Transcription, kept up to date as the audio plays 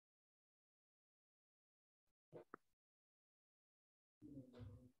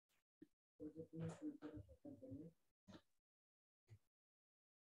Good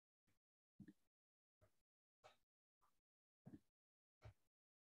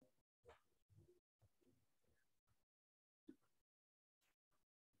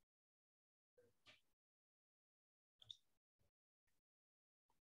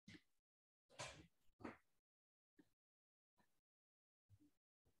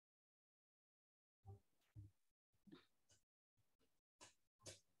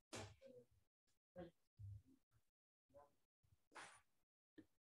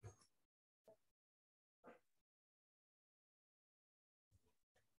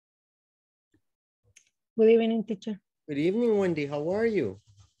evening, teacher. Good evening, Wendy. How are you?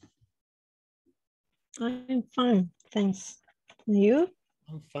 I'm fine, thanks. You?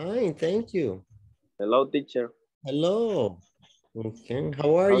 I'm fine, thank you. Hello, teacher. Hello. Okay,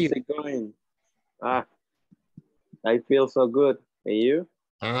 how are How's you? it going? I feel so good. And you?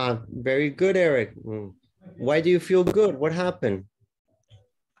 Very good, Eric. Why do you feel good? What happened?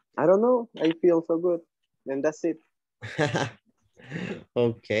 I don't know. I feel so good. And that's it.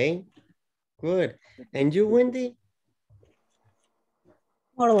 Okay, good. And you, Wendy?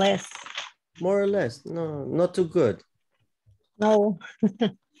 More or less. More or less. No, not too good. No,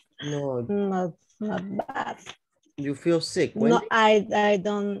 No, not bad. you feel sick, No, Wendy? I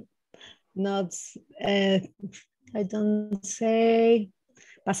don't not I don't say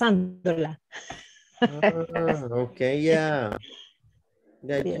pasándola. Okay, yeah.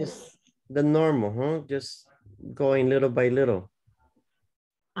 That Yes. just the normal, huh? Just going little by little.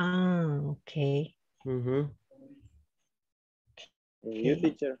 Okay. Mm-hmm. And you, Okay.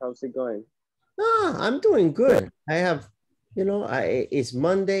 teacher, how's it going? I'm doing good. I have, it's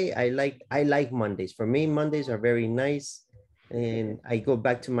Monday. I like Mondays. For me, Mondays are very nice. And I go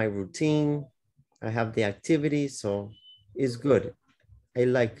back to my routine. I have the activities, so it's good. I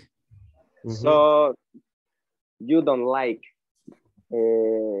like. So you don't like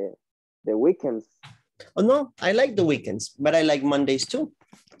the weekends? Oh no, I like the weekends, but I like Mondays too.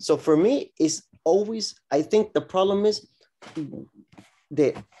 So for me, it's always, I think the problem is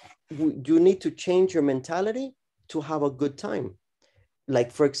that you need to change your mentality to have a good time.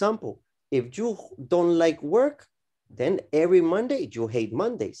 Like, for example, if you don't like work, then every Monday you hate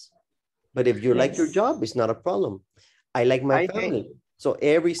Mondays. But if you like your Yes. job, it's not a problem. I like my family. So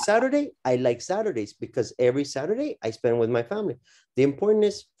every Saturday, I like Saturdays because every Saturday I spend with my family. The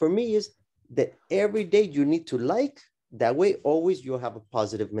importance for me is that every day you need to like, that way always you have a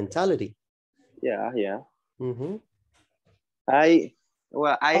positive mentality. Yeah, yeah. Mm-hmm. I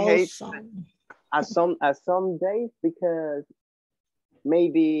hate Awesome. at some days because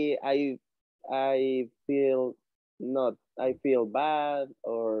maybe I feel not I feel bad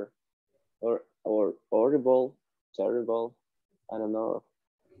or horrible, terrible. I don't know.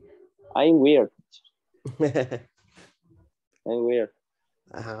 I'm weird. I'm weird.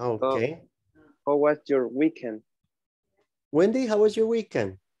 So, Okay. how was your weekend? Wendy, how was your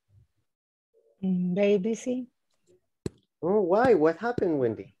weekend? Very busy. Oh, why? What happened,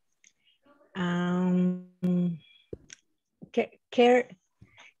 Wendy?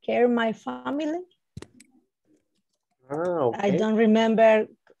 Care my family. Okay. I don't remember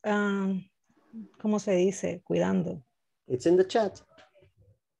 ¿cómo se dice? Cuidando. It's in the chat.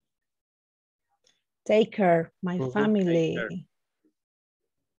 Take care, my family.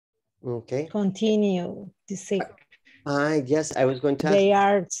 Okay. Continue to sick. Yes, I was going to ask. They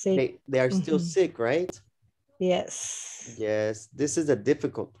are sick. They are still sick, right? Yes. Yes, this is a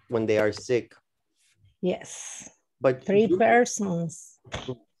difficult when they are sick. Yes. But 3 persons.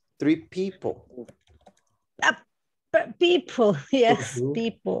 3 people. People, yes,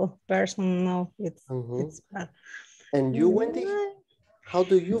 people. Person, no, it's bad. And you, Wendy, how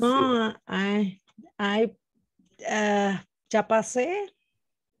do you feel? Ya pasé.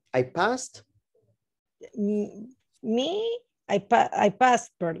 I passed? Me, I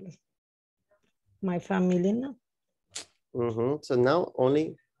passed, but my family, no. So now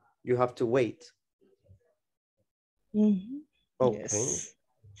only you have to wait. Okay. Yes.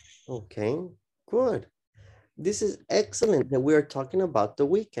 Okay, good. This is excellent that we are talking about the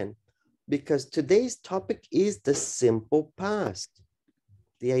weekend because today's topic is the simple past.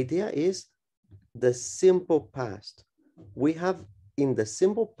 The idea is the simple past. We have in the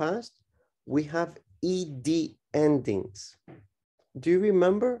simple past, we have ED endings. Do you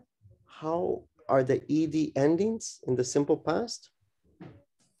remember how are the ED endings in the simple past?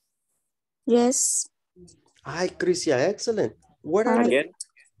 Yes. Hi, Crisia, excellent. What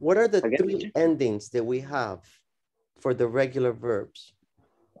are the 3 endings that we have for the regular verbs?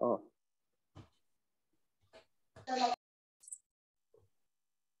 Oh.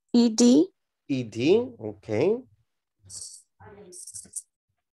 ed, ed, okay.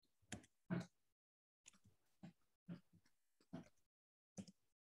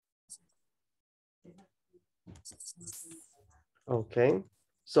 Okay,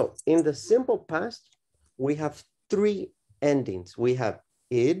 so in the simple past, we have three endings. We have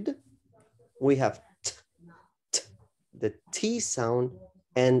id, we have t, the T sound,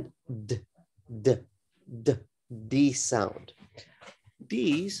 and d, D sound.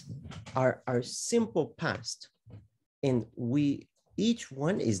 These are our simple past, and each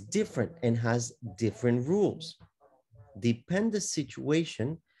one is different and has different rules. Depend the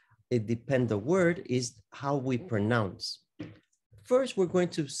situation, it depend the word is how we pronounce. First, we're going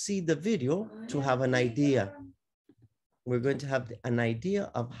to see the video to have an idea. We're going to have an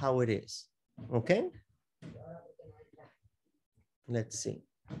idea of how it is, okay? Let's see.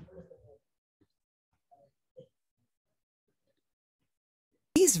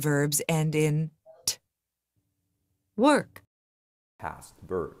 These verbs end in t. Work. Past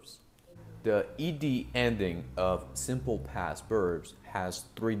verbs. The ed ending of simple past verbs has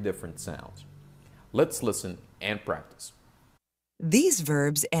three different sounds. Let's listen and practice. These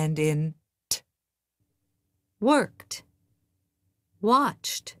verbs end in t. Worked.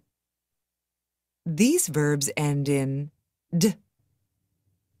 Watched. These verbs end in d.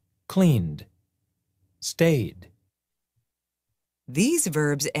 Cleaned, stayed. These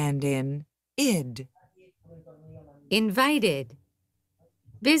verbs end in id. Invited,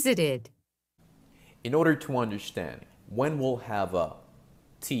 visited. In order to understand when we'll have a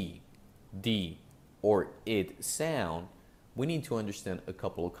T, D, or id sound, we need to understand a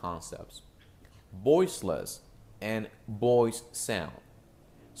couple of concepts. Voiceless and voice sound.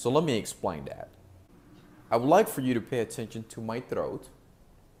 So let me explain that. I would like for you to pay attention to my throat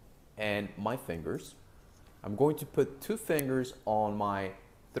and my fingers. I'm going to put two fingers on my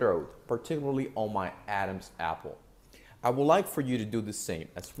throat, particularly on my Adam's apple. I would like for you to do the same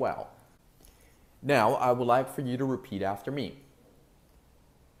as well. Now, I would like for you to repeat after me.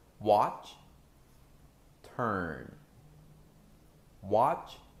 Watch, turn.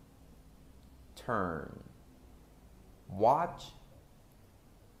 Watch, turn. Watch,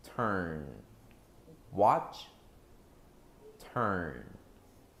 turn. Watch, turn.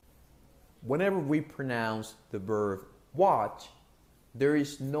 Whenever we pronounce the verb watch, there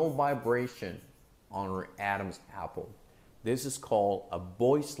is no vibration on our Adam's apple. This is called a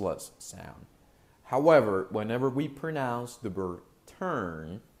voiceless sound. However, whenever we pronounce the verb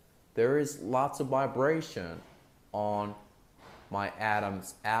turn, there is lots of vibration on my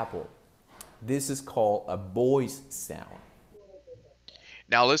Adam's apple. This is called a voice sound.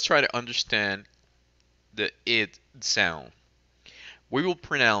 Now let's try to understand the id sound. We will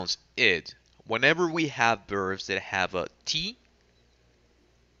pronounce id whenever we have verbs that have a T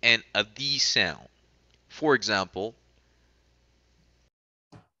and a D sound. For example,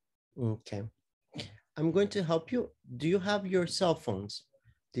 okay. I'm going to help you. Do you have your cell phones?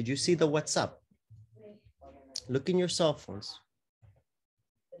 Did you see the WhatsApp? Look in your cell phones.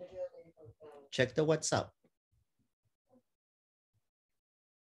 Check the WhatsApp.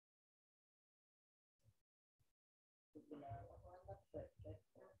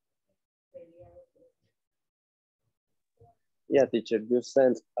 Yeah, teacher, you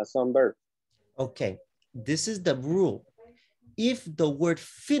sent some verb. Okay, this is the rule. If the word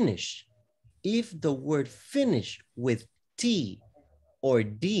finish with T or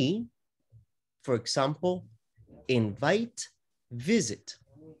D, for example, invite, visit.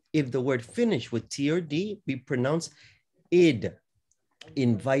 If the word finish with T or D, we pronounce id,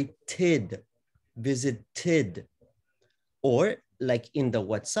 invited, visited. Or like in the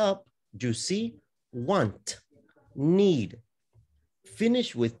WhatsApp, you see want, need.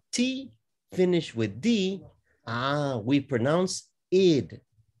 Finish with T, finish with D, we pronounce id,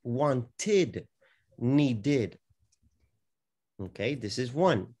 wanted, needed. Okay, this is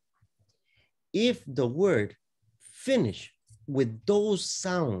one. If the word finish with those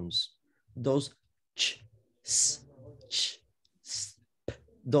sounds, those ch, s, ch, s, p,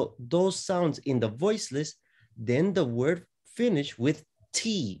 those sounds in the voiceless, then the word finish with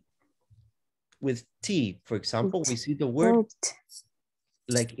T. With T, for example, we see the word,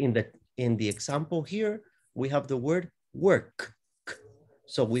 like in the example here, we have the word work.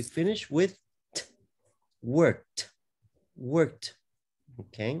 So we finish with t, worked, worked,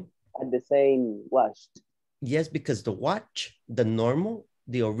 okay? And the same watched. Yes, because the watch,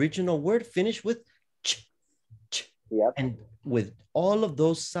 the original word finished with ch, ch. Yep. And with all of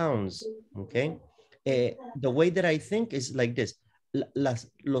those sounds, okay? The way that I think is like this. Los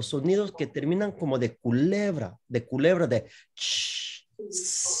sonidos que terminan como de culebra, de ch,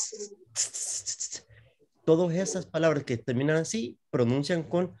 Todas esas palabras que terminan así, pronuncian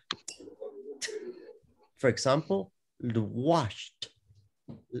con, for example, washed,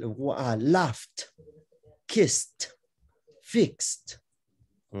 laughed, kissed, fixed,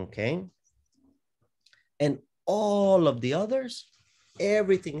 okay? And all of the others,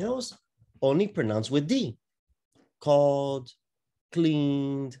 everything else, only pronounced with D. Called,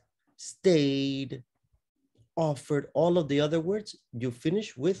 cleaned, stayed, offered, all of the other words, you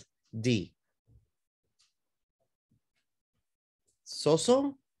finish with D.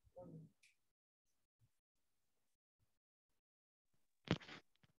 So?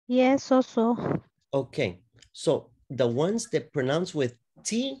 Yes, also. Okay, so the ones that pronounce with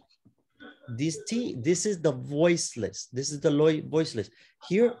T, this T, this is the voiceless. This is the voiceless.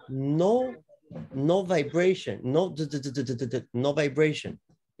 Here, no vibration, no vibration.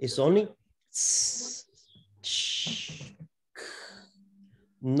 It's only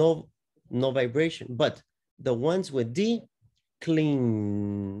no vibration. But the ones with D,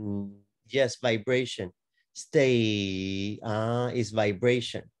 clean, yes, vibration. Stay, is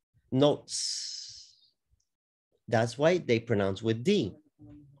vibration. Notes. That's why they pronounce with D.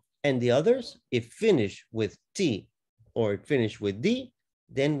 And the others, if finish with T or finish with D,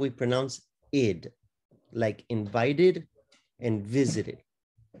 then we pronounce id, like invited and visited.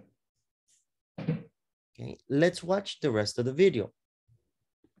 Okay, let's watch the rest of the video.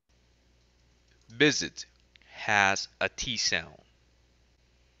 Visit has a T sound.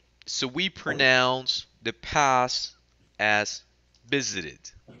 So we pronounce the past as visited.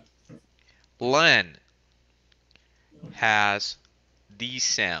 Land has the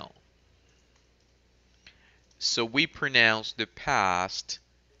sound. So we pronounce the past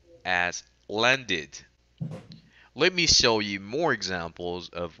as landed. Let me show you more examples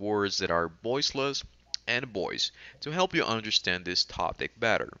of words that are voiceless and voice to help you understand this topic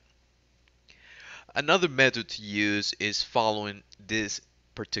better. Another method to use is following these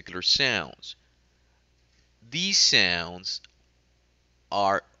particular sounds. These sounds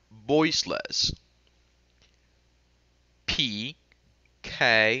are voiceless. P,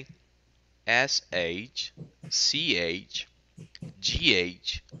 K, S, H, C, H, G,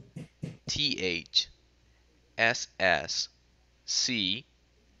 H, T, H, S, S, C,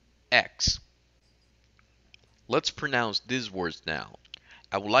 X. Let's pronounce these words now.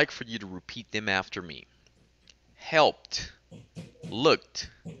 I would like for you to repeat them after me. Helped, looked,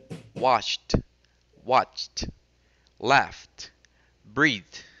 watched, laughed,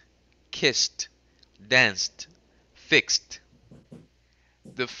 breathed, kissed, danced, fixed.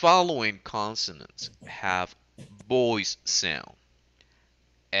 The following consonants have voice sound.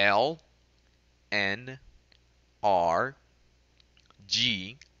 L, N, R,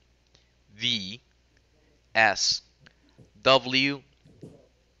 G, V, S, W,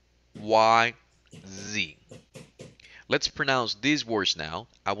 Y, Z. Let's pronounce these words now.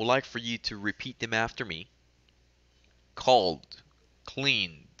 I would like for you to repeat them after me. Called,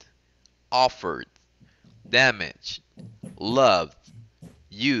 cleaned, offered, damaged, loved,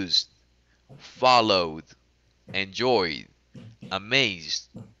 used, followed, enjoyed, amazed.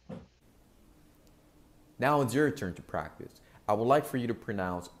 Now it's your turn to practice. I would like for you to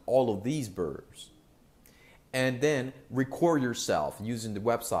pronounce all of these verbs. And then record yourself using the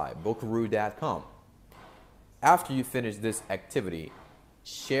website bokaroo.com. After you finish this activity,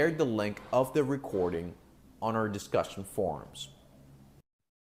 share the link of the recording on our discussion forums.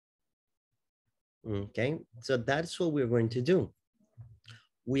 Okay, so that's what we're going to do.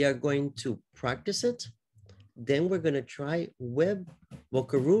 We are going to practice it. Then we're going to try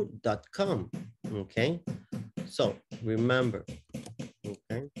webbokaroo.com. Okay, so remember,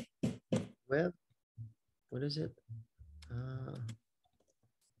 okay, web, what is it?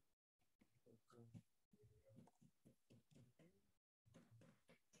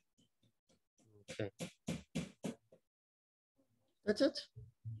 Okay, that's it.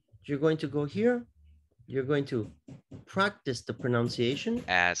 You're going to go here. You're going to practice the pronunciation.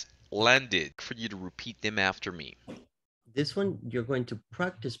 As landed, for you to repeat them after me. This one, you're going to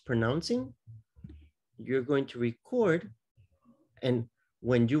practice pronouncing. You're going to record. And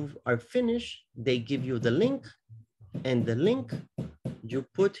when you are finished, they give you the link. And the link you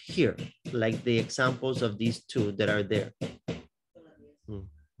put here, like the examples of these two that are there.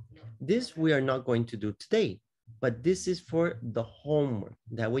 This we are not going to do today, but this is for the homework.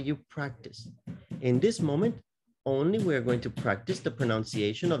 That way you practice. In this moment, only we are going to practice the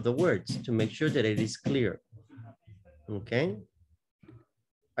pronunciation of the words to make sure that it is clear. Okay?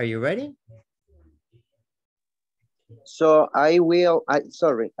 Are you ready? So I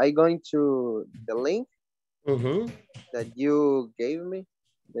going to the link Mm-hmm. that you gave me,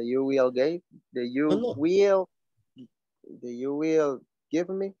 that you will give, that you No. will, that you will give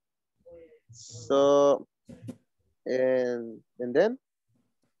me. So, and then?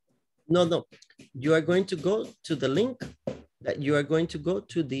 No. You are going to go to the link that you are going to go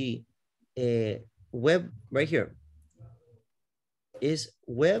to the web right here. Is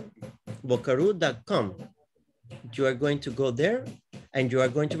webbocaru.com. You are going to go there and you are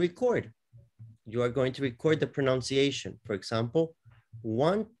going to record. You are going to record the pronunciation. For example,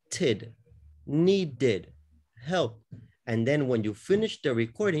 wanted, needed, help. And then when you finish the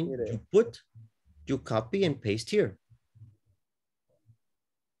recording, you copy and paste here.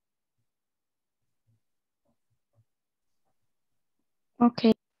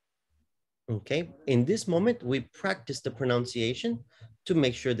 Okay. Okay, in this moment, we practice the pronunciation to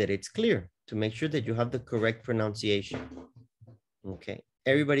make sure that it's clear, to make sure that you have the correct pronunciation. Okay,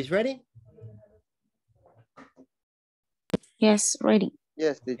 everybody's ready? Yes, ready.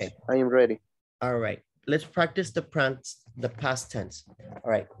 Yes, teacher, Okay. I am ready. All right, let's practice the past tense.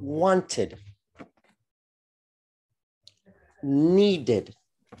 All right, wanted, needed,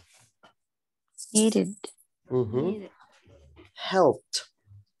 Needed. mm-hmm. Helped,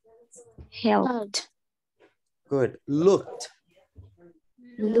 Helped. good, looked,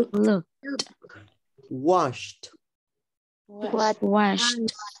 Looked. washed, Washed.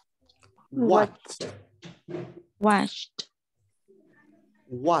 watched, Washed.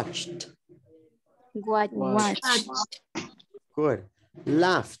 watched, Watched. good,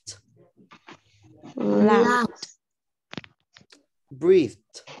 laughed, Laughed.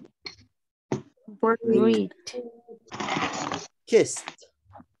 breathed, Breathed. kissed,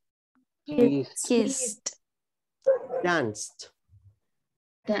 Kissed. danced,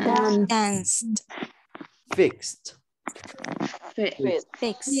 Danced. fixed, Fixed.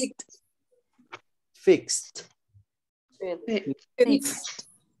 fixed. Fixed.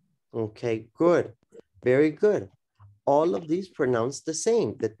 Okay, good. Very good. All of these pronounced the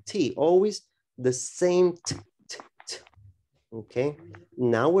same. The T, always the same T. Okay,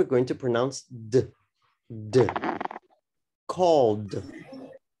 now we're going to pronounce D. D. Called.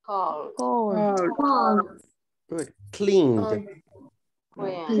 Cold. Good. Cleaned.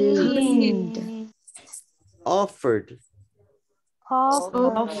 Cleaned. Offered.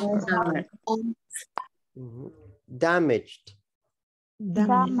 Offered. Mhm. Damaged.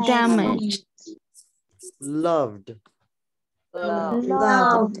 Damaged. Loved.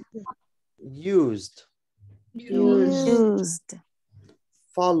 Loved. Used. Used.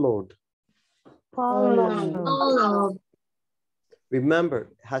 Followed. Followed. Remember,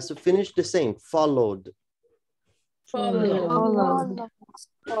 it has to finish the same. Followed. Followed.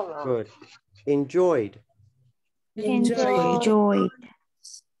 Good. Enjoyed. Enjoyed.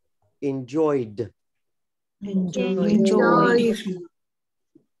 Enjoyed. Enjoyed.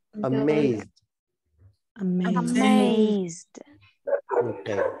 Amazed. Amazed.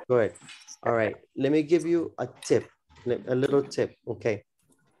 Okay, good. All right, let me give you a tip, a little tip, okay.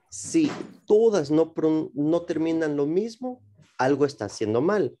 Si todas no terminan lo mismo, algo está haciendo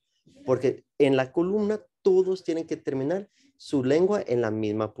mal, porque en la columna todos tienen que terminar su lengua en la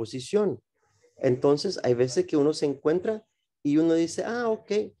misma posición. Entonces, hay veces que uno se encuentra y uno dice, ah,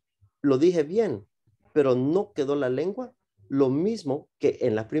 ok, lo dije bien, pero no quedó la lengua lo mismo que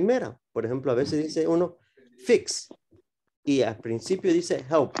en la primera. Por ejemplo, a veces dice uno, fix, y al principio dice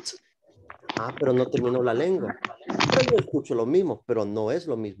helped. Ah, pero no terminó la lengua. Yo escucho lo mismo, pero no es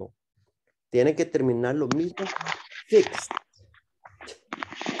lo mismo. Tiene que terminar lo mismo. Fixed.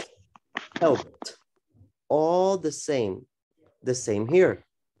 Helped. All the same. The same here.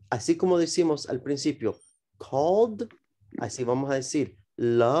 Así como decimos al principio, called, así vamos a decir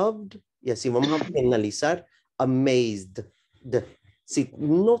loved, y así vamos a finalizar amazed. Si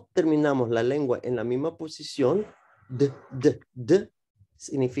no terminamos la lengua en la misma posición,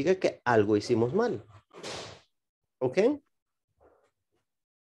 significa que algo hicimos mal. ¿Ok?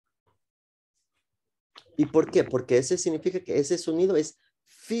 ¿Y por qué? Porque ese significa que ese sonido es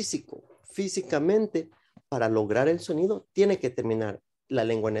físico. Físicamente, para lograr el sonido, tiene que terminar la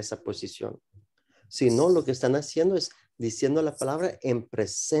lengua en esa posición. Si no, lo que están haciendo es diciendo la palabra en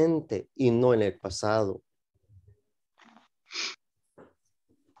presente y no en el pasado.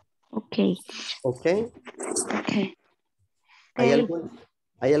 Ok. ¿Ok? Ok.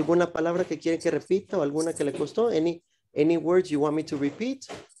 ¿Hay alguna palabra que quiere que repita o alguna que le costó? Any words you want me to repeat?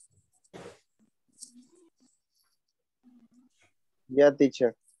 Yeah,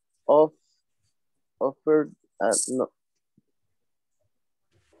 teacher. Offered, no.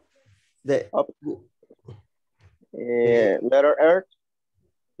 Letter R.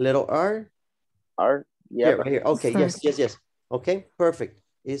 Little R. R, Here, right here. Okay, yes. Okay, perfect.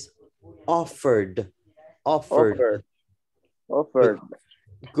 Is offered. Offered.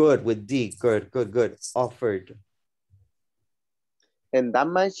 Good with D. Good. Offered. And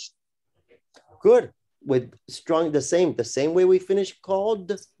damaged. Good. With strong, the same way we finish called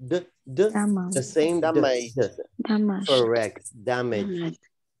the same Damaged. Damaged. correct. Damage.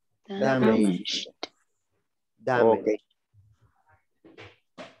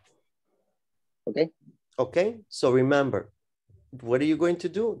 Okay. Okay, so remember, what are you going to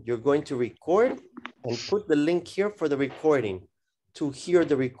do? You're going to record and put the link here for the recording to hear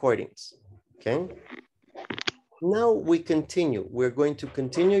the recordings, okay? Now we continue. We're going to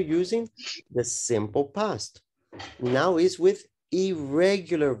continue using the simple past. Now is with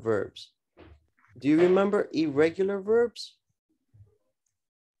irregular verbs. Do you remember irregular verbs?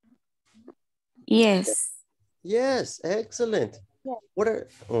 Yes. Yes, excellent. What are,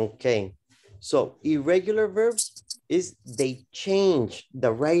 okay. So irregular verbs is they change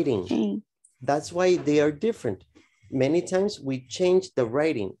the writing. That's why they are different. Many times we change the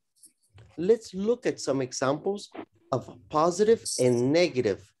writing. Let's look at some examples of positive and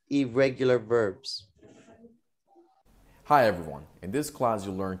negative irregular verbs. Hi everyone. In this class,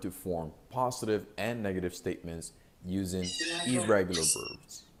 you'll learn to form positive and negative statements using irregular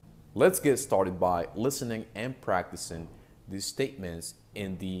verbs. Let's get started by listening and practicing these statements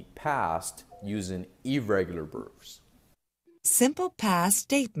in the past using irregular verbs. Simple past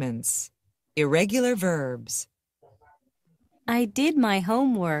statements. Irregular verbs. I did my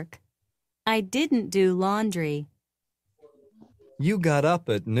homework. I didn't do laundry. You got up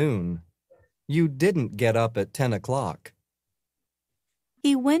at noon. You didn't get up at 10 o'clock.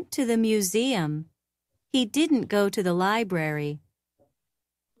 He went to the museum. He didn't go to the library.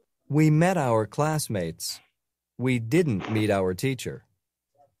 We met our classmates. We didn't meet our teacher.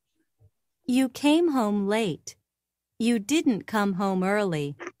 You came home late. You didn't come home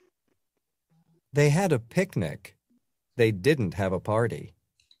early. They had a picnic. They didn't have a party.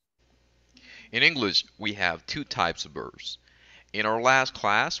 In English, we have two types of verbs. In our last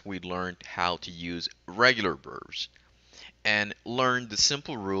class, we learned how to use regular verbs and learned the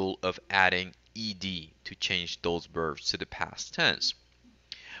simple rule of adding ed to change those verbs to the past tense.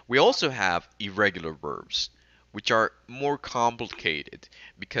 We also have irregular verbs, which are more complicated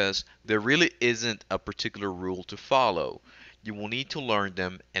because there really isn't a particular rule to follow. You will need to learn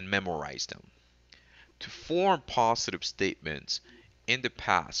them and memorize them. To form positive statements in the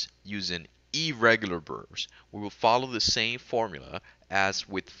past using irregular verbs, we will follow the same formula as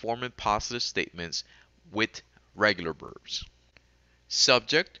with forming positive statements with regular verbs.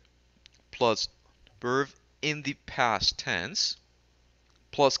 Subject plus verb in the past tense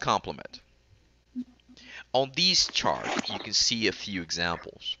plus complement. On these charts, you can see a few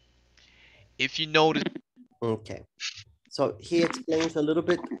examples. If you notice... Okay, so he explains a little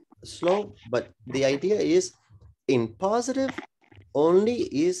bit slow, but the idea is in positive only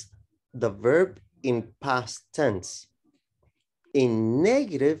is the verb in past tense. In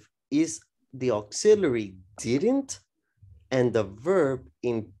negative is the auxiliary didn't and the verb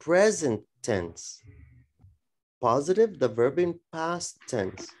in present tense. Positive, the verb in past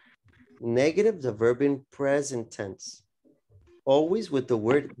tense. Negative, the verb in present tense. Always with the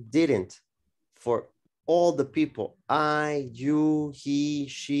word didn't for all the people. I, you, he,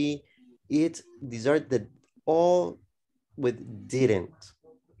 she, it. These are the all with didn't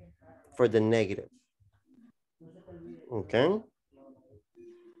for the negative. Okay.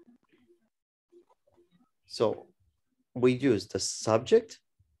 So we use the subject,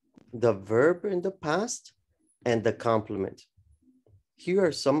 the verb in the past, and the complement. Here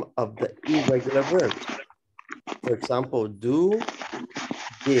are some of the irregular verbs. For example, do,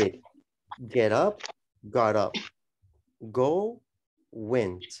 did, get up, got up, go,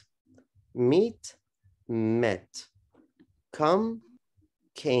 went, meet, met, come,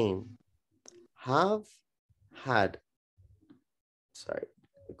 came, have, had. Sorry,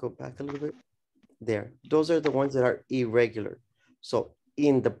 go back a little bit. There, those are the ones that are irregular. So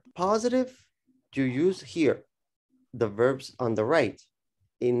in the positive, you use here the verbs on the right.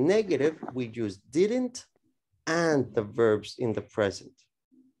 In negative, we use didn't and the verbs in the present.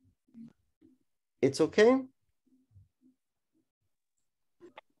 It's okay?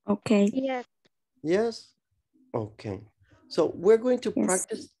 Okay. Yes. Yes? Okay. So we're going to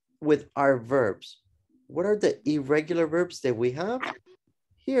practice with our verbs. What are the irregular verbs that we have?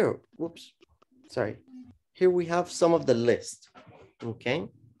 Here, whoops, sorry. Here we have some of the list, okay?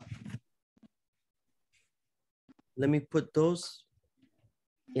 Let me put those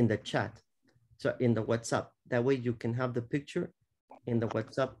in the chat, so in the WhatsApp. That way you can have the picture in the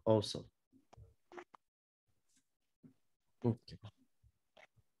WhatsApp also. Okay.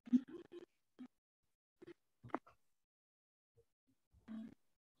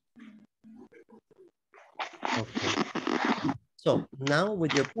 Okay. So now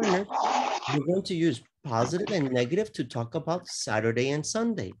with your partner, you're going to use positive and negative to talk about Saturday and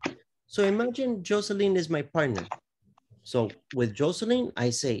Sunday. So imagine Jocelyn is my partner. So with Jocelyn, I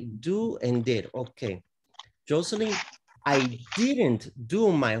say do and did. Okay. Jocelyn, I didn't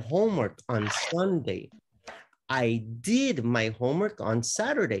do my homework on Sunday. I did my homework on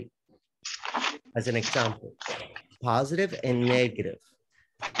Saturday. As an example, positive and negative.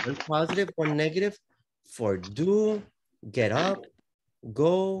 One positive, one negative for do, get up,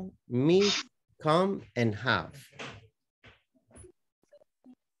 go, meet, come, and have.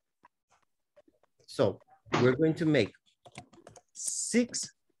 So we're going to make 6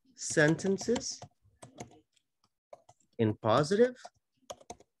 sentences in positive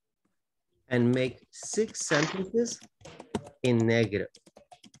and make 6 sentences in negative.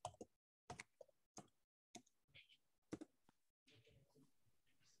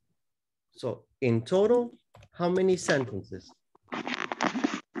 So in total, how many sentences?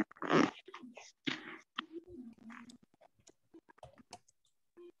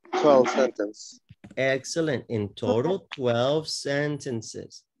 Twelve sentences. Excellent. In total, 12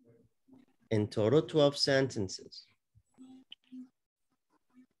 sentences. In total, 12 sentences.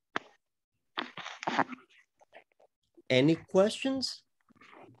 Any questions?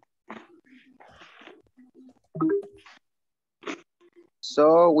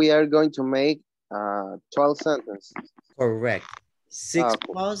 So we are going to make 12 sentences. Correct. 6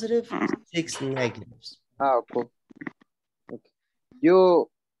 cool. positive, 6 negatives. Cool. Okay.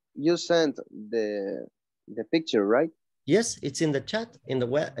 You sent the picture, right? Yes, it's in the chat, in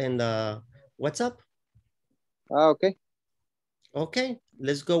the WhatsApp. Okay. Okay,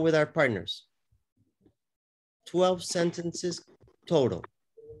 let's go with our partners. 12 sentences total.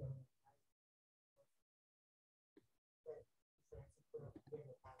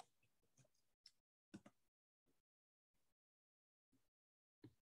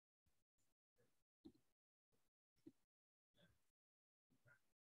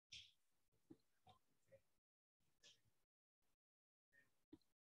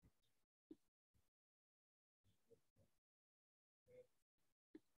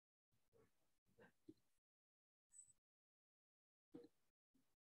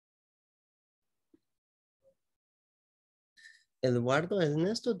 Eduardo,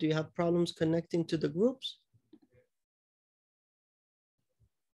 Ernesto, do you have problems connecting to the groups?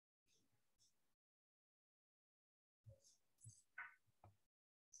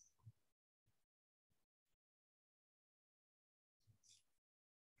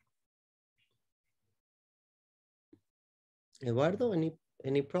 Eduardo,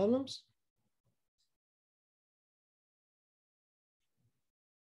 any problems?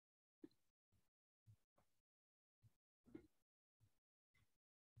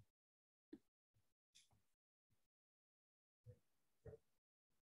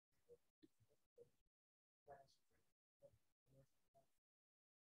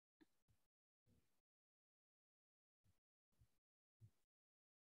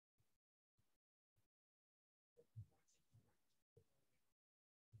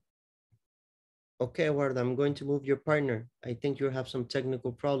 Okay, Eduardo, I'm going to move your partner. I think you have some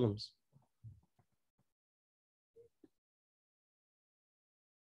technical problems.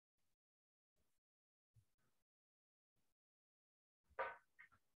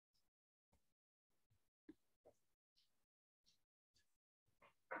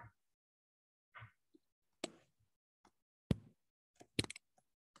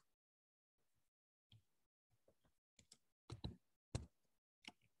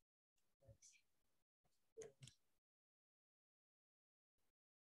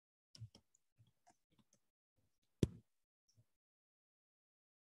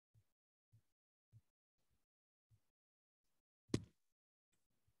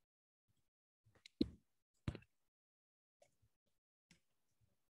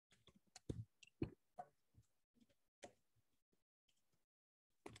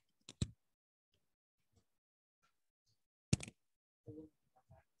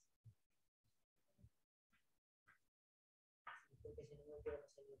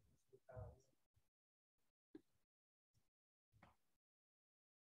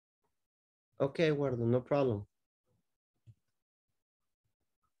 Okay, Eduardo, no problem.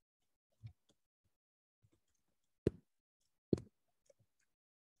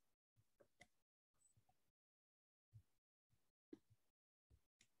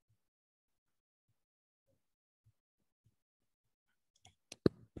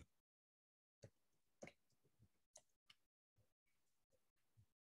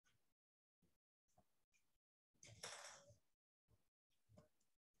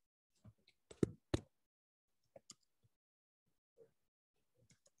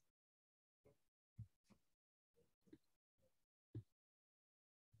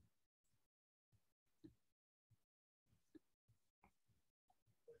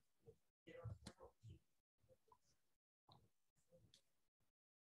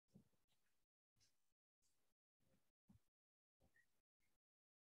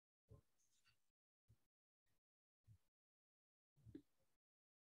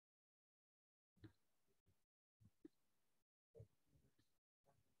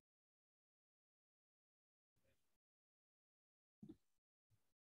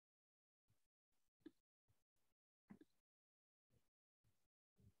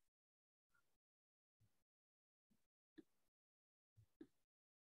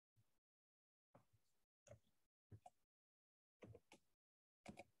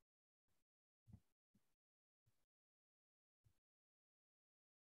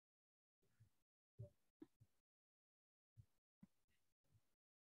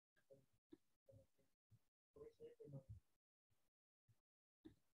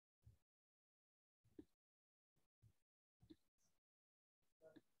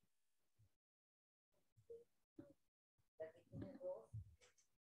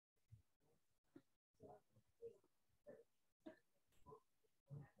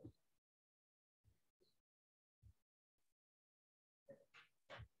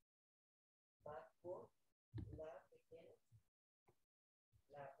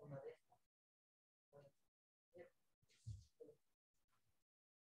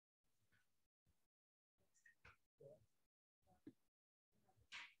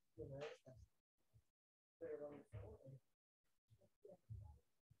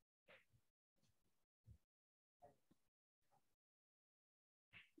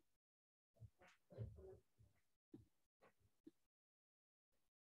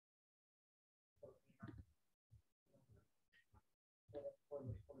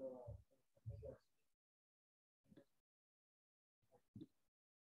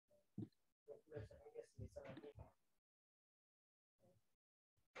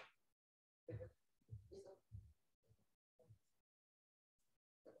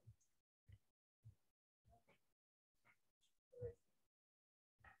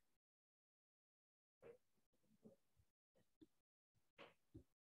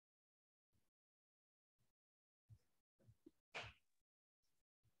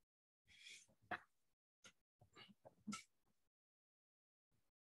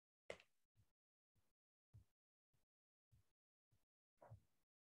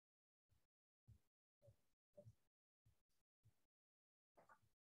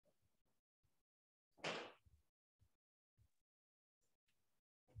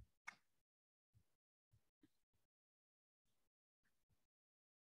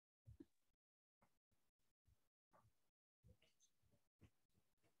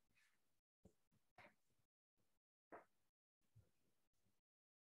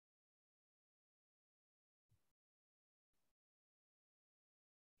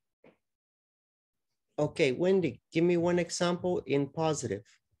 Okay, Wendy, give me one example in positive.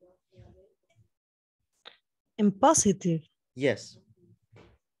 In positive, Yes.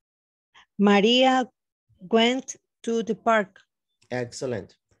 Maria went to the park.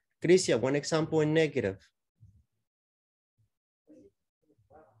 Excellent. Crisia, one example in negative.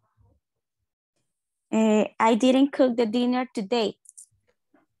 I didn't cook the dinner today.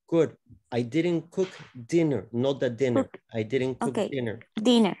 Good. I didn't cook dinner, not the dinner. I didn't cook dinner.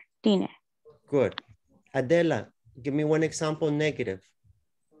 Dinner. Good. Adela, give me one example negative.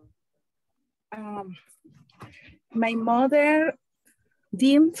 My mother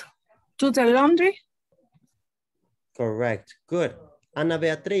didn't do the laundry. Correct. Good. Ana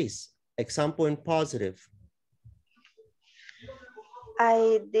Beatriz, example in positive.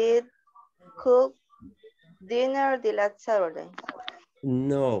 I did cook dinner the last Saturday.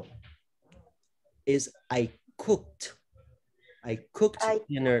 No. Is I cooked. I cooked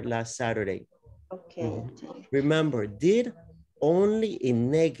dinner last Saturday. Okay. Remember, did only in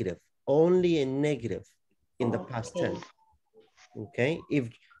negative in the past tense. Okay, if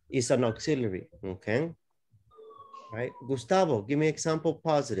it's an auxiliary. Okay, right. Gustavo, give me example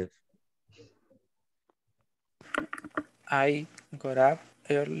positive. I got up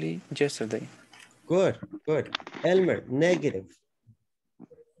early yesterday. Good, good. Elmer, negative.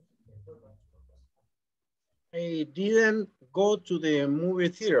 I didn't go to the movie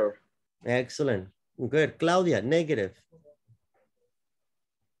theater. Excellent. Good. Claudia, negative.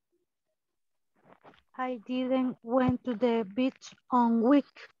 I didn't went to the beach on week.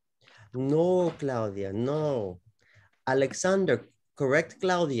 No, Claudia, no. Alexander, correct,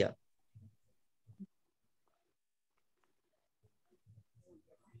 Claudia.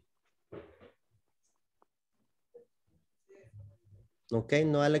 Okay,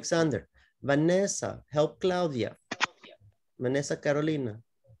 no, Alexander. Vanessa, help Claudia. Vanessa Carolina.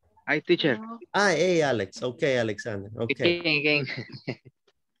 Hi, teacher. Ah, hey, Alex. Okay, Alexander. Okay. Again.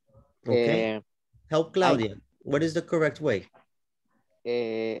 Okay. Help Claudia. What is the correct way?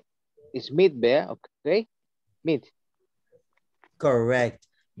 It's meet there, okay? Meet. Correct.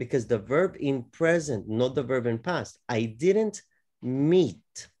 Because the verb in present, not the verb in past. I didn't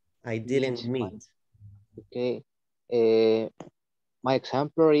meet. I didn't meet. Okay. My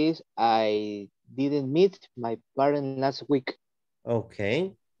example is I didn't meet my parents last week.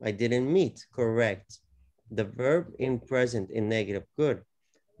 Okay. I didn't meet. Correct. The verb in present in negative. Good.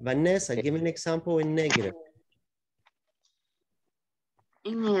 Vanessa, give me an example in negative.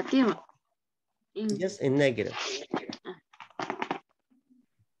 In negative. Yes, in negative.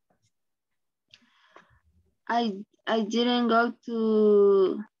 I didn't go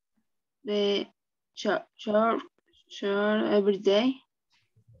to the Sure, every day.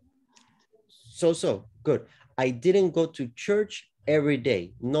 So, good. I didn't go to church every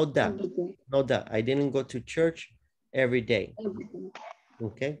day. Not that. Every day. Not that. I didn't go to church every day. Every day.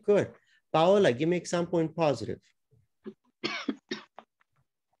 Okay, good. Paola, give me example in positive.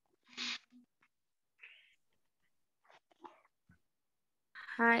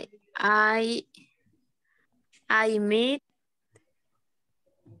 I meet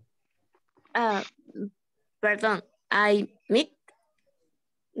I meet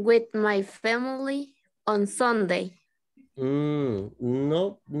with my family on Sunday. No,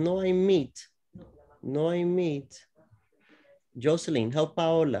 I meet. No, I meet. Jocelyn, help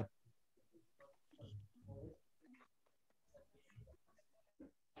Paola.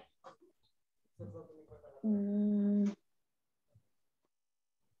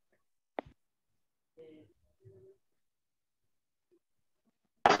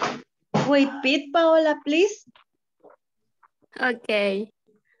 Repeat, Paola, please. Okay.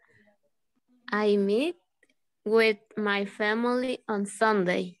 I meet with my family on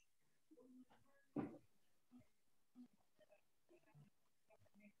Sunday.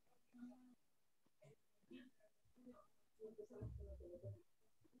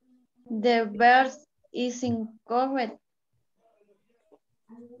 The verb is incorrect.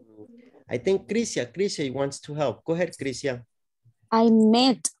 I think Crisia wants to help. Go ahead, Crisia. I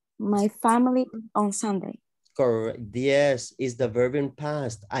met my family on Sunday. Correct. Yes, is the verb in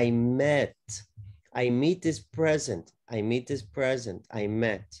past. I met. I meet is present. I meet is present. I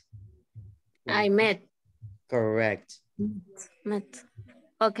met. I met. Correct. Met.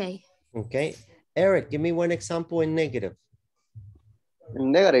 Okay. Okay. Eric, give me one example in negative.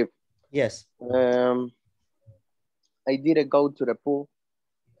 Negative. Yes. I didn't go to the pool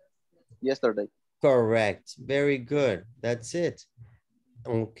yesterday. Correct. Very good. That's it.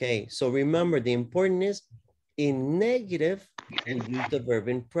 Okay. So remember, the important is in negative, we use the verb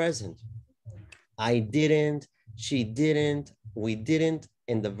in present. I didn't, she didn't, we didn't,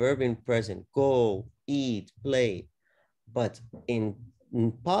 and the verb in present. Go, eat, play. But in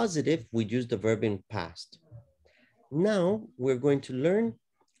positive, we use the verb in past. Now we're going to learn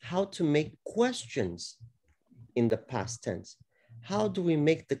how to make questions in the past tense. How do we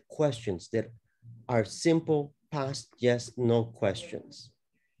make the questions that are simple past yes, no questions?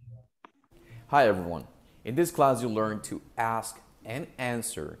 Hi everyone. In this class you'll learn to ask and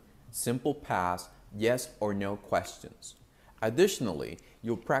answer simple past yes or no questions. Additionally,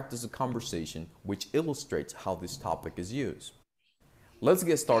 you'll practice a conversation which illustrates how this topic is used. Let's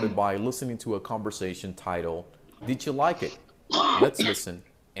get started by listening to a conversation titled, "Did you like it?" Let's listen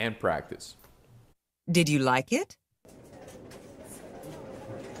and practice. Did you like it?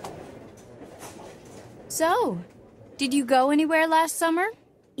 So, did you go anywhere last summer?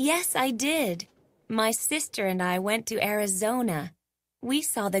 Yes, I did. My sister and I went to Arizona. We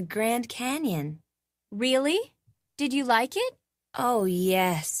saw the Grand Canyon. Really? Did you like it? Oh,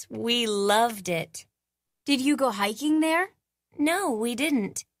 yes. We loved it. Did you go hiking there? No, we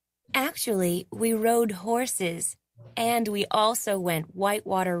didn't. Actually, we rode horses. And we also went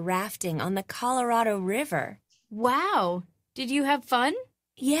whitewater rafting on the Colorado River. Wow. Did you have fun?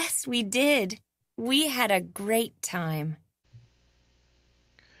 Yes, we did. We had a great time.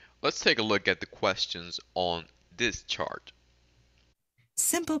 Let's take a look at the questions on this chart.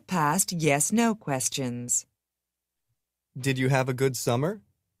 Simple past yes/no questions. Did you have a good summer?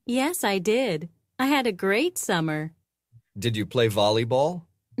 Yes, I did. I had a great summer. Did you play volleyball?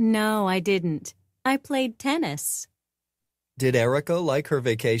 No, I didn't. I played tennis. Did Erica like her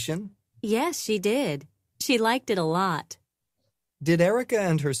vacation? Yes, she did. She liked it a lot. Did Erica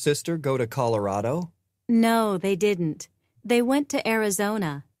and her sister go to Colorado? No, they didn't. They went to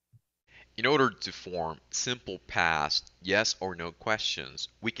Arizona. In order to form simple past yes or no questions,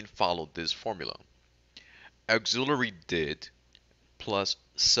 we can follow this formula. Auxiliary did plus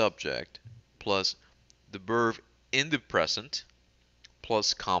subject plus the verb in the present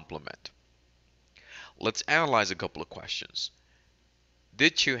plus complement. Let's analyze a couple of questions.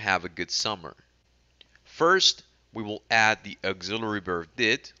 Did you have a good summer? First, we will add the auxiliary verb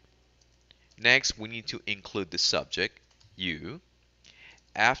did. Next, we need to include the subject, you.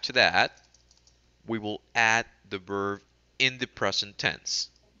 After that, we will add the verb in the present tense,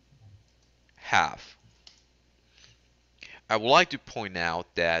 have. I would like to point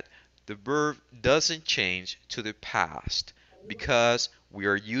out that the verb doesn't change to the past because we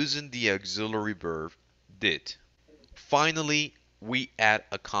are using the auxiliary verb did. Finally, we add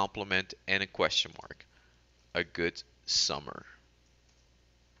a complement and a question mark. A good summer.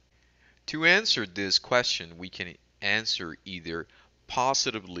 To answer this question, we can answer either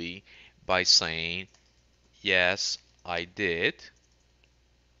positively by saying, yes, I did,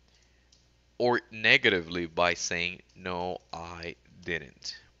 or negatively by saying, no, I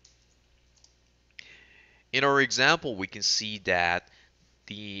didn't. In our example, we can see that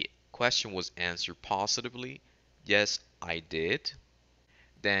the question was answered positively. Yes, I did.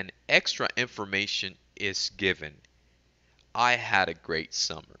 Then extra information is given. I had a great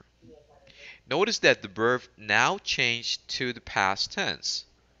summer. Notice that the verb now changed to the past tense.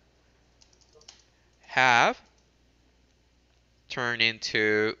 Have turned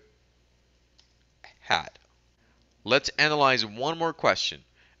into had. Let's analyze one more question.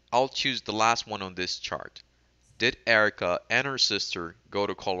 I'll choose the last one on this chart. Did Erica and her sister go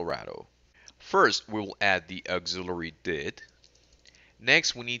to Colorado? First, we will add the auxiliary did.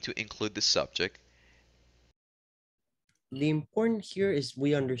 Next, we need to include the subject. The important here is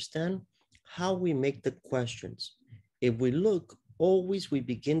we understand how we make the questions. If we look, always we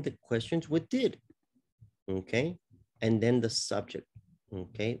begin the questions with did, okay? And then the subject,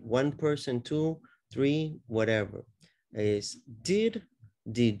 okay? One person, two, three, whatever. Is did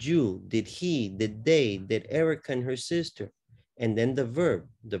you, did he, did they, did Erica and her sister? And then the verb.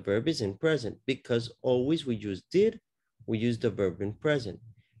 The verb is in present because always we use did, we use the verb in present.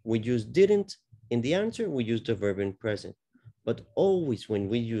 We use didn't in the answer, we use the verb in present. But always when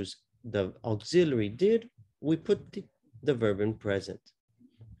we use the auxiliary did, we put the verb in present.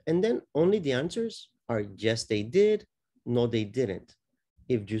 And then only the answers are yes, they did, no, they didn't.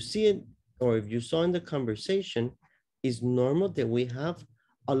 If you see it, or if you saw in the conversation, it's normal that we have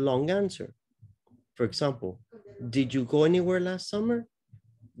a long answer. For example, did you go anywhere last summer?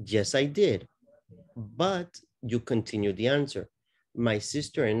 Yes, I did. But you continue the answer. My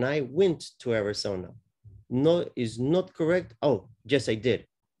sister and I went to Arizona. No is not correct. Oh, yes, I did.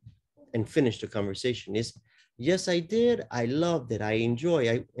 And finish the conversation. Is yes, I did. I loved it. I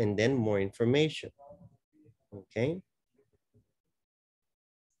enjoy. And then more information. Okay.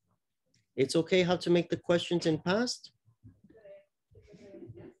 It's okay how to make the questions in past?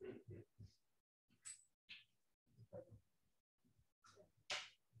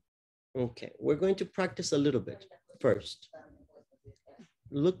 Okay, we're going to practice a little bit first.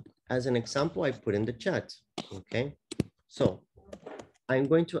 Look, as an example, I put in the chat, okay? So I'm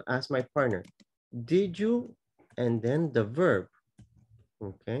going to ask my partner, did you, and then the verb,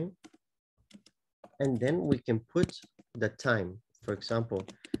 okay? And then we can put the time, for example,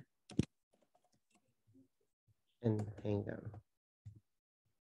 and hang on.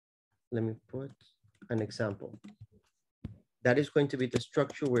 Let me put an example. That is going to be the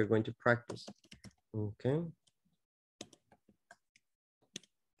structure we're going to practice, okay?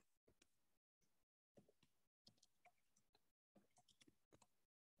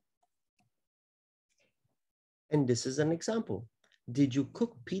 And this is an example. Did you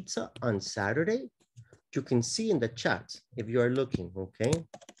cook pizza on Saturday? You can see in the chat if you are looking, okay?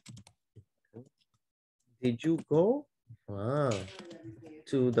 Did you go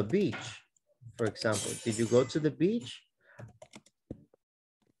to the beach, for example? Did you go to the beach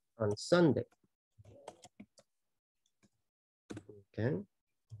on Sunday? Okay.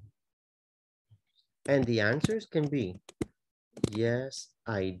 And the answers can be, yes,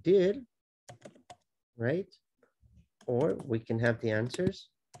 I did, right? Or we can have the answers,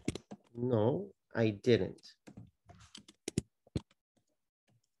 no, I didn't.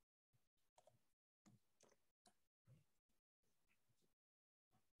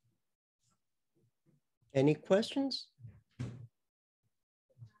 Any questions?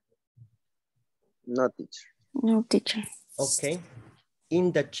 No, teacher. No, teacher. Okay.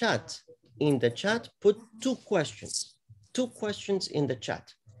 In the chat, put two questions. Two questions in the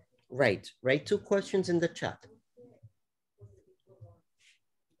chat. Right, two questions in the chat.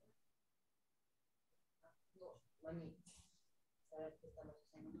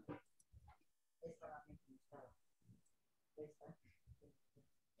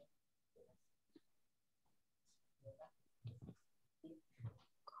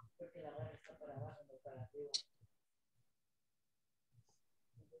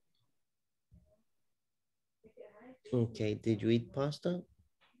 Okay, did you eat pasta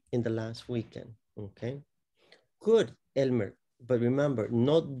in the last weekend? Okay, good, Elmer. But remember,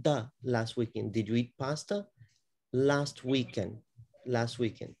 not the last weekend. Did you eat pasta last weekend? Last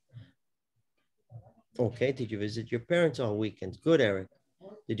weekend. Okay, did you visit your parents all weekends? Good, Eric.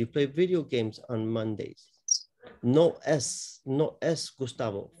 Did you play video games on Mondays? No S,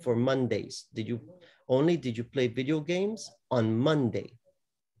 Gustavo, for Mondays. Did you play video games on Monday?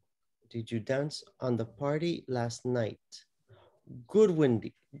 Did you dance on the party last night? Good,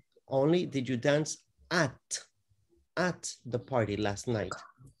 Wendy. Only did you dance at the party last night?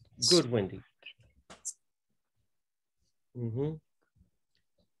 Good, Wendy. Mhm.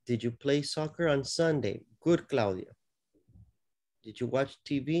 Did you play soccer on Sunday? Good, Claudia. Did you watch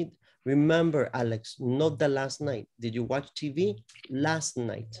TV? Remember, Alex, not the last night. Did you watch TV? Last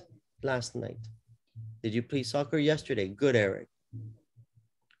night. Last night. Did you play soccer yesterday? Good, Eric.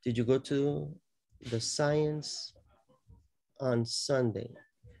 Did you go to the science on Sunday?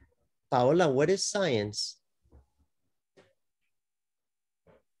 Paola, what is science?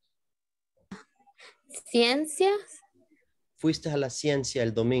 Ciencias, Fuiste a la ciencia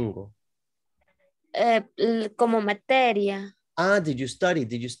el domingo. como materia. Ah, did you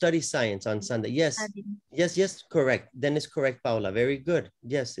study science on Sunday? Yes. Yes, correct. Then it's correct, Paula. Very good.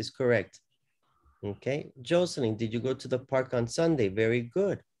 Yes, it's correct. Okay. Jocelyn, did you go to the park on Sunday? Very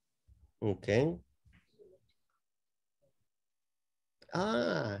good. Okay.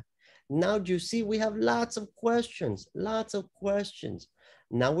 Ah, now you see we have lots of questions,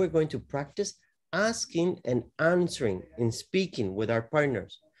 Now we're going to practice asking and answering and speaking with our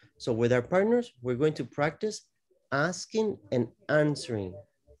partners. So with our partners, we're going to practice asking and answering.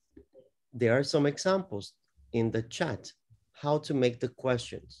 There are some examples in the chat, how to make the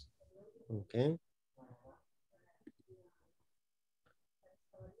questions, okay?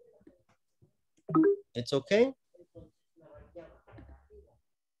 It's okay?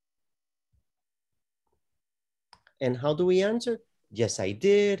 And how do we answer? Yes, I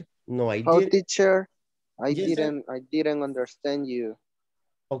did. No, I Oh, did. teacher, I Yes, didn't understand you.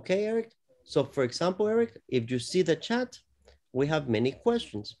 Okay, Eric. So for example, Eric, if you see the chat, we have many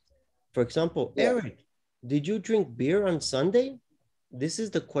questions. For example, Yeah. Eric, did you drink beer on Sunday? This is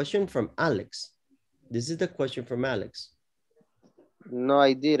the question from Alex. This is the question from Alex. No,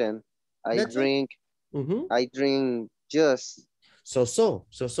 I didn't. I drink juice. So.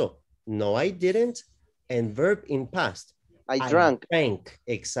 No, I didn't. And verb in past. I drank.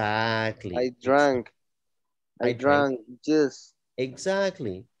 Exactly. I drank. I drank juice.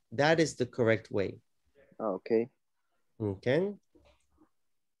 Exactly. That is the correct way. Okay. Okay.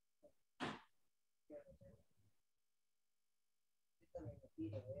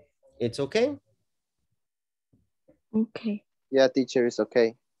 It's okay? Okay. Yeah, teacher, it's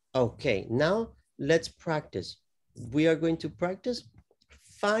okay. Okay, now let's practice. We are going to practice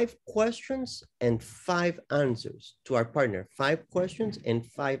 5 questions and 5 answers to our partner. 5 questions and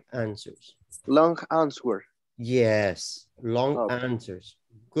 5 answers. Long answer. Yes, long answers.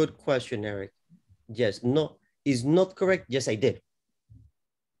 Good question, Eric. Yes, no, is not correct. Yes, I did.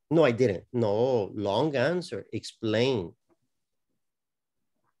 No, I didn't. No, long answer. Explain.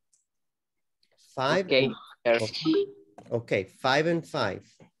 5. Okay. Okay, 5 and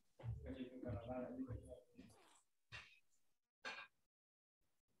 5.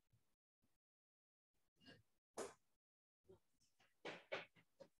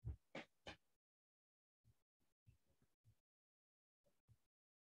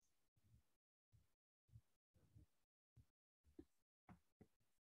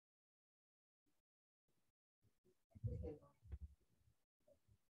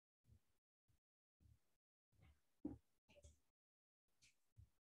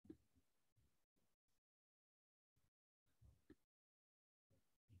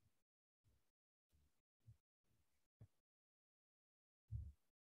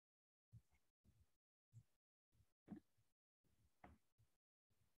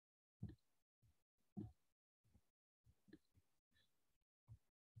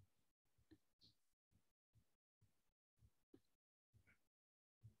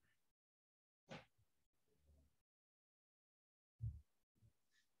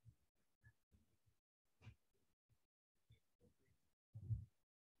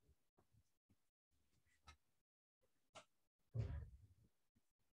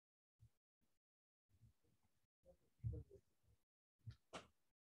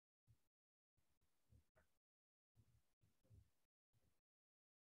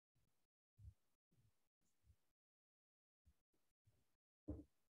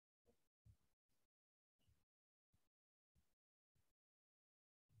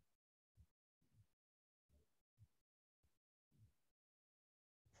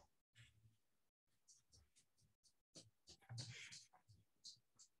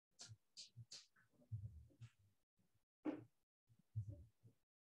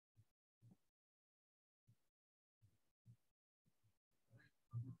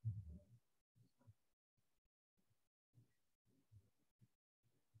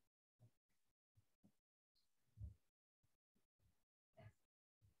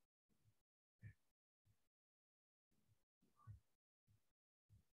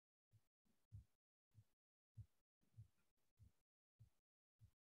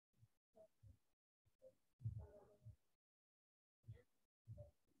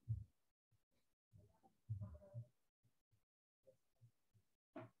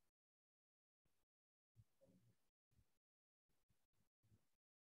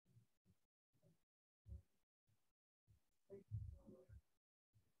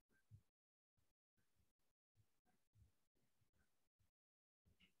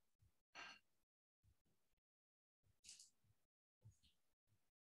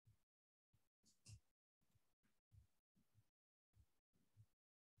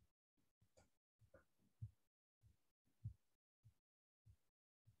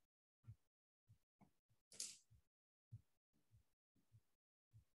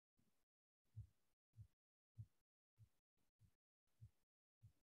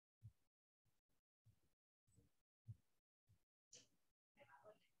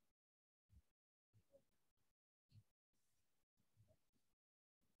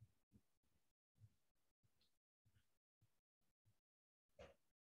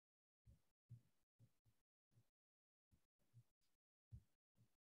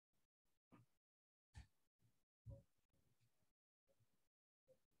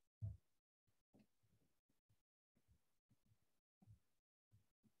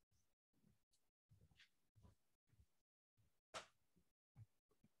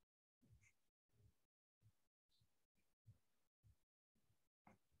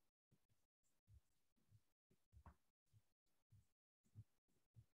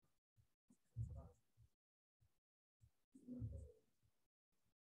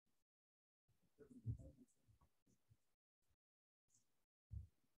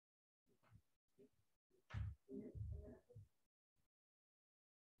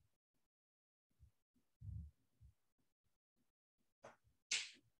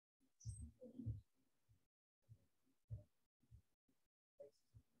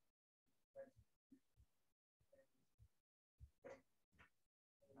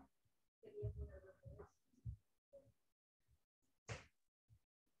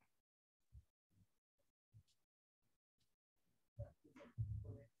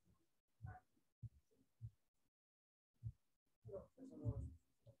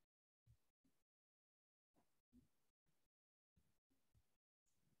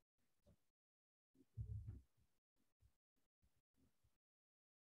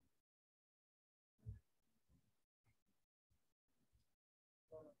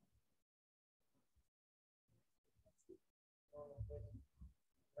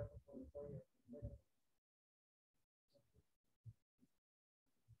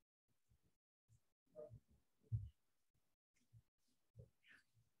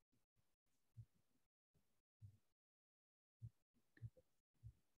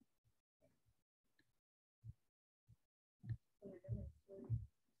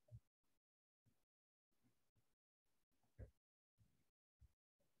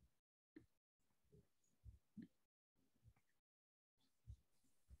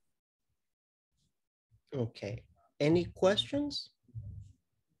 Okay. Any questions?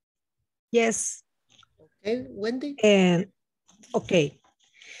 Yes. Okay, Wendy. Ok.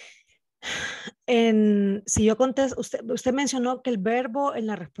 Si yo contesto, usted mencionó que el verbo en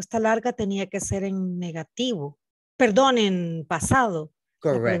la respuesta larga tenía que ser en negativo. Perdón, en pasado.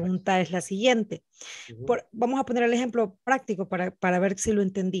 Correct. La pregunta es la siguiente. Vamos a poner el ejemplo práctico para ver si lo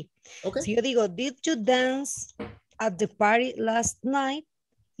entendí. Okay. Si yo digo, did you dance at the party last night?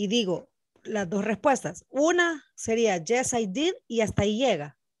 Y digo las dos respuestas. Una sería yes, I did, y hasta ahí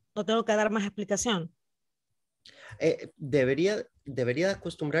llega. No tengo que dar más explicación. Debería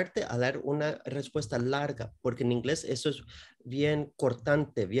acostumbrarte a dar una respuesta larga, porque en inglés eso es bien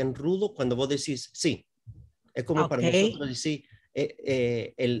cortante, bien rudo cuando vos decís sí. Es como para nosotros decir,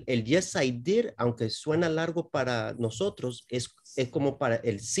 el yes I did, aunque suena largo para nosotros, es como para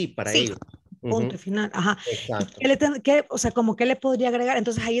el sí para ellos. Punto final. Ajá. Exacto. O sea, como que le podría agregar.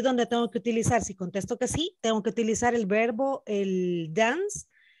 Entonces ahí es donde tengo que utilizar. Si contesto que sí, tengo que utilizar el verbo, el dance,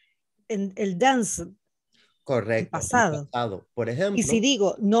 el dance. Correcto. Pasado. Por ejemplo. Y si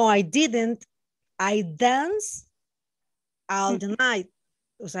digo, no, I didn't, I dance all the night.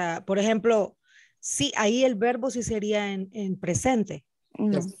 O sea, por ejemplo, sí, ahí el verbo sí sería en presente.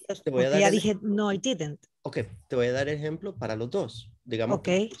 Te voy a dar ya dije, no, I didn't. Ok, te voy a dar ejemplo para los dos. Digamos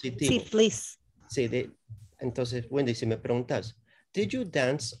okay. positivo. Sí, please. Sí, entonces, Wendy, si me preguntas, did you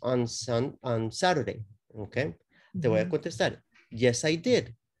dance on Saturday? Ok, te voy a contestar, yes, I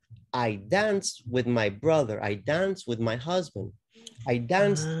did. I danced with my brother. I danced with my husband. I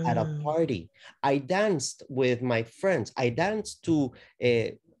danced at a party. I danced with my friends. I danced to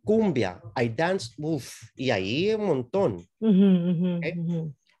cumbia. I danced, y ahí un montón. Okay.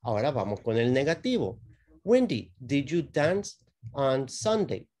 Ahora vamos con el negativo. Wendy, did you dance on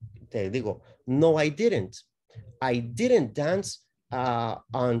Sunday? Te digo, no, I didn't. I didn't dance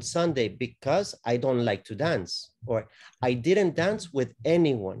on Sunday because I don't like to dance. Or I didn't dance with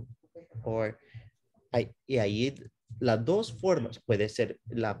anyone. Y ahí las dos formas, puede ser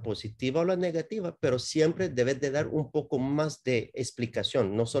la positiva o la negativa, pero siempre debes de dar un poco más de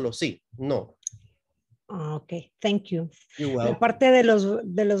explicación, no solo sí, no. Ok, thank you. La parte de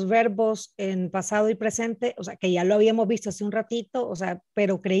los verbos en pasado y presente, o sea, que ya lo habíamos visto hace un ratito, o sea,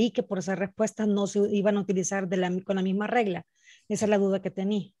 pero creí que por esa respuesta no se iban a utilizar con la misma regla. Esa es la duda que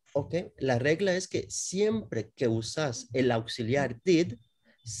tenía. Ok, la regla es que siempre que usas el auxiliar did,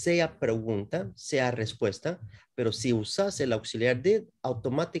 sea pregunta, sea respuesta, pero si usas el auxiliar did,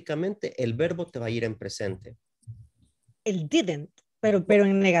 automáticamente el verbo te va a ir en presente. El didn't, pero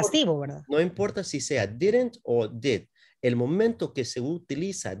en negativo, ¿verdad? No importa si sea didn't o did. El momento que se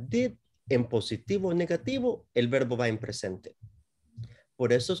utiliza did en positivo o negativo, el verbo va en presente.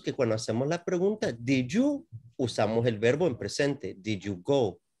 Por eso es que cuando hacemos la pregunta, did you, usamos el verbo en presente. Did you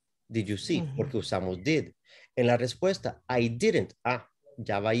go? Did you see? Porque usamos did. En la respuesta, I didn't.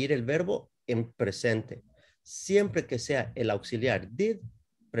 Ya va a ir el verbo en presente. Siempre que sea el auxiliar did,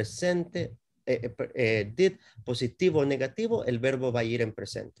 presente, did, positivo o negativo, el verbo va a ir en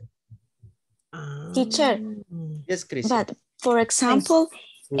presente. Teacher, Yes, Christian. but for example,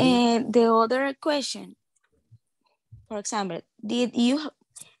 the other question, for example, did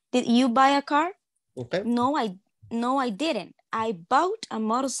you buy a car? Okay. No, I didn't. I bought a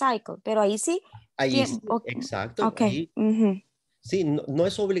motorcycle. Pero ahí sí. Ahí sí, exacto. Okay. Ahí, sí, no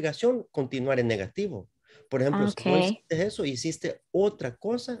es obligación continuar en negativo. Por ejemplo, si no hiciste eso, hiciste otra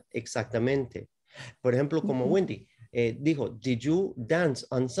cosa, exactamente. Por ejemplo, como Wendy dijo, did you dance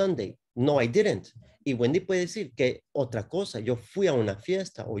on Sunday? No, I didn't. Y Wendy puede decir que otra cosa, yo fui a una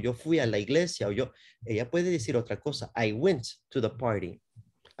fiesta o yo fui a la iglesia o ella puede decir otra cosa, I went to the party.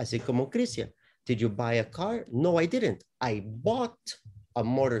 Así como Christian, did you buy a car? No, I didn't. I bought a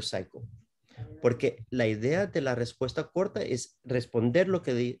motorcycle. Porque la idea de la respuesta corta es responder lo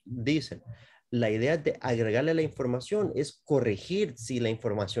que dicen. La idea de agregarle la información es corregir si la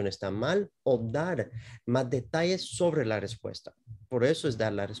información está mal o dar más detalles sobre la respuesta. Por eso es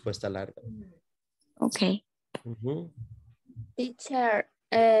dar la respuesta larga. Ok. Teacher,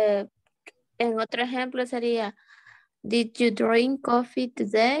 en otro ejemplo sería, did you drink coffee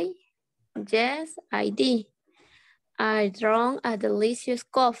today? Yes, I did. I drank a delicious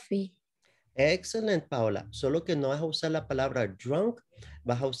coffee. Excelente, Paola. Solo que no vas a usar la palabra drunk,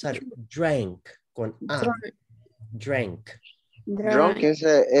 vas a usar drank con A. Drank. Drunk es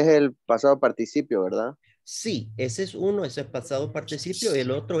el pasado participio, ¿verdad? Sí, ese es uno, ese es pasado participio, y el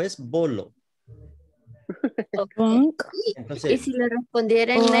otro es bolo. Drunk. Entonces, y si le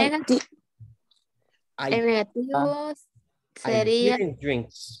respondiera en negativo, sería... I didn't drink.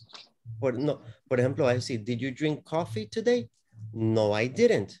 Por ejemplo, va a decir, did you drink coffee today? No, I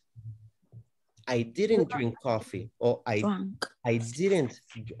didn't. I didn't drink coffee. O I didn't.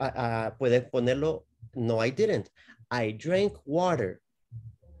 Puedes ponerlo, no, I didn't. I drank water.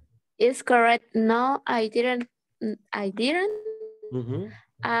 It's correct. No, I didn't. I didn't. Uh-huh.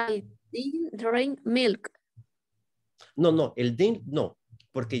 I didn't drink milk. No, el didn't no,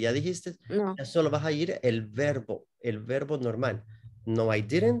 porque ya dijiste, no. Ya solo vas a ir el verbo normal. No, I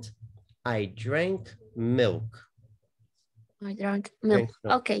didn't. I drank milk. I drank milk.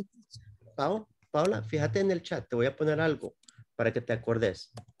 Ok. Paula, fíjate en el chat, te voy a poner algo para que te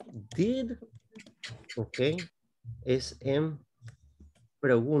acordes. Did, ok, es en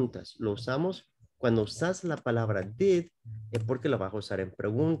preguntas. Lo usamos cuando usas la palabra did, es porque lo vas a usar en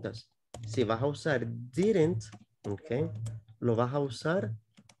preguntas. Si vas a usar didn't, ok, lo vas a usar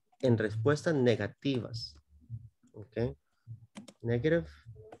en respuestas negativas. Ok, negative,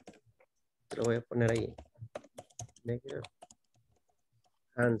 te lo voy a poner ahí. Negative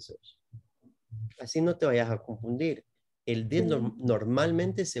answers. Así no te vayas a confundir. El did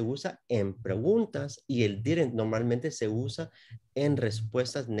normalmente se usa en preguntas y el didn't normalmente se usa en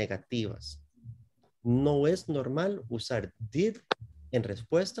respuestas negativas. No es normal usar did en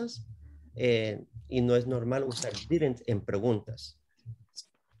respuestas y no es normal usar didn't en preguntas.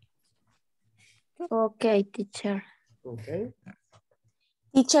 Ok, teacher. Okay.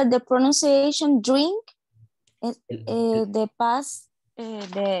 Teacher, the pronunciation drink, the past,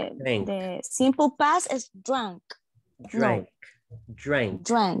 the simple past is drunk. Drank. No. Drank.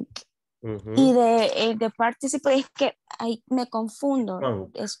 Drank. Uh-huh. Y de participle es que ahí me confundo.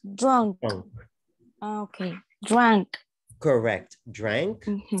 Drunk. Es drunk. Drunk. Ah, ok. Drank. Correct. Drank.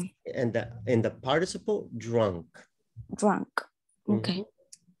 Uh-huh. And the participle, drunk. Drunk. Okay.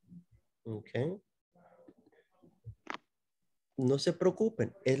 Uh-huh. Okay. No se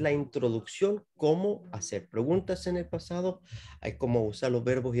preocupen, es la introducción, cómo hacer preguntas en el pasado, hay cómo usar los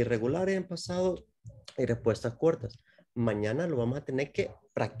verbos irregulares en pasado y respuestas cortas. Mañana lo vamos a tener que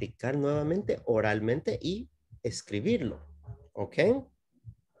practicar nuevamente oralmente y escribirlo, ¿ok?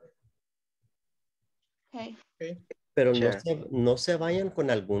 Okay. Pero no se vayan con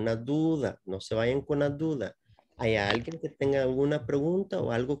alguna duda, no se vayan con la duda. ¿Hay alguien que tenga alguna pregunta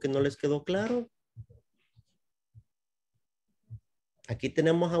o algo que no les quedó claro? Aquí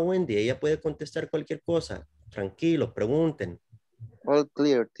tenemos a Wendy, ella puede contestar cualquier cosa. Tranquilo, pregunten. All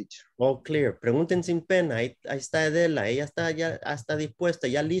clear, teacher. All clear. Pregunten sin pena. Ahí está Adela, ella está ya hasta dispuesta,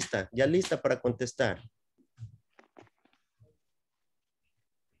 ya lista para contestar.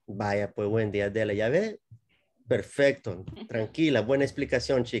 Vaya, pues Wendy, Adela, ¿ya ve? Perfecto, tranquila, buena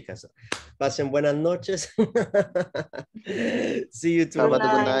explicación, chicas. Pasen buenas noches. See you tomorrow. Have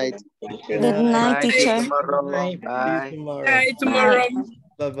a good night. Good night, teacher. Tomorrow. Bye. Bye. Bye tomorrow.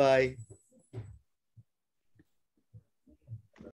 Bye-bye.